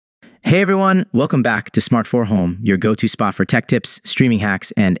Hey everyone, welcome back to Smart 4 Home, your go-to spot for tech tips, streaming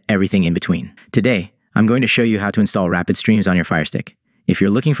hacks, and everything in between. Today, I'm going to show you how to install Rapid Streamz on your FireStick. If you're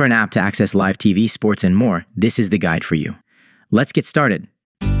looking for an app to access live TV, sports, and more, this is the guide for you. Let's get started.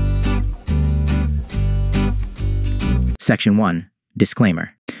 Section 1.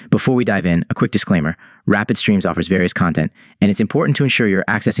 Disclaimer. Before we dive in, a quick disclaimer. Rapid Streamz offers various content, and it's important to ensure you're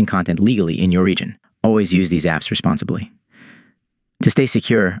accessing content legally in your region. Always use these apps responsibly. To stay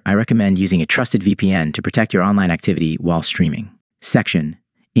secure, I recommend using a trusted VPN to protect your online activity while streaming. Section.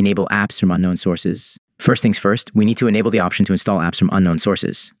 Enable apps from unknown sources. First things first, we need to enable the option to install apps from unknown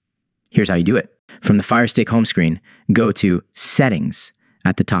sources. Here's how you do it. From the FireStick home screen, go to Settings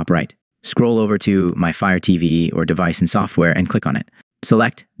at the top right. Scroll over to My Fire TV or Device and Software and click on it.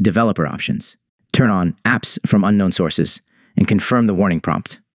 Select Developer Options. Turn on Apps from Unknown Sources and confirm the warning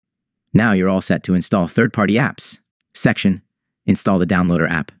prompt. Now you're all set to install third-party apps. Section. Install the Downloader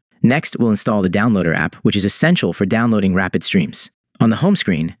app. Next, we'll install the Downloader app, which is essential for downloading Rapid Streamz. On the home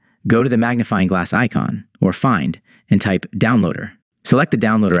screen, go to the magnifying glass icon, or Find, and type Downloader. Select the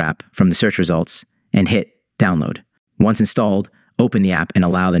Downloader app from the search results and hit Download. Once installed, open the app and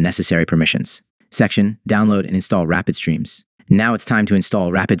allow the necessary permissions. Section, Download and install Rapid Streamz. Now it's time to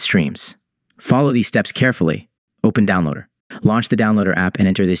install Rapid Streamz. Follow these steps carefully. Open Downloader. Launch the Downloader app and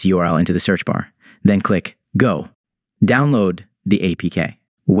enter this URL into the search bar. Then click Go. Download the APK.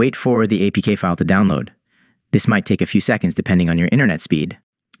 Wait for the APK file to download. This might take a few seconds depending on your internet speed.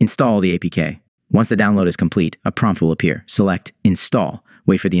 Install the APK. Once the download is complete, a prompt will appear. Select Install.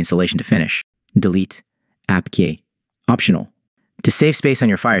 Wait for the installation to finish. Delete APK. Optional. To save space on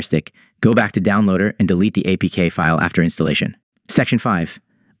your FireStick, go back to Downloader and delete the APK file after installation. Section 5.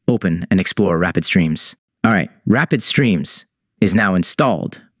 Open and explore Rapid Streamz. Alright, Rapid Streamz is now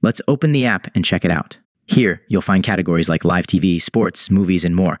installed. Let's open the app and check it out. Here, you'll find categories like live TV, sports, movies,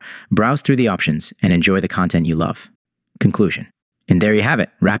 and more. Browse through the options and enjoy the content you love. Conclusion. And there you have it.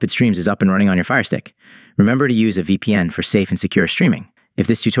 Rapid Streamz is up and running on your FireStick. Remember to use a VPN for safe and secure streaming. If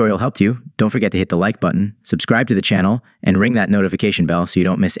this tutorial helped you, don't forget to hit the like button, subscribe to the channel, and ring that notification bell so you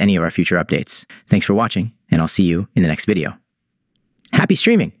don't miss any of our future updates. Thanks for watching, and I'll see you in the next video. Happy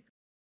streaming!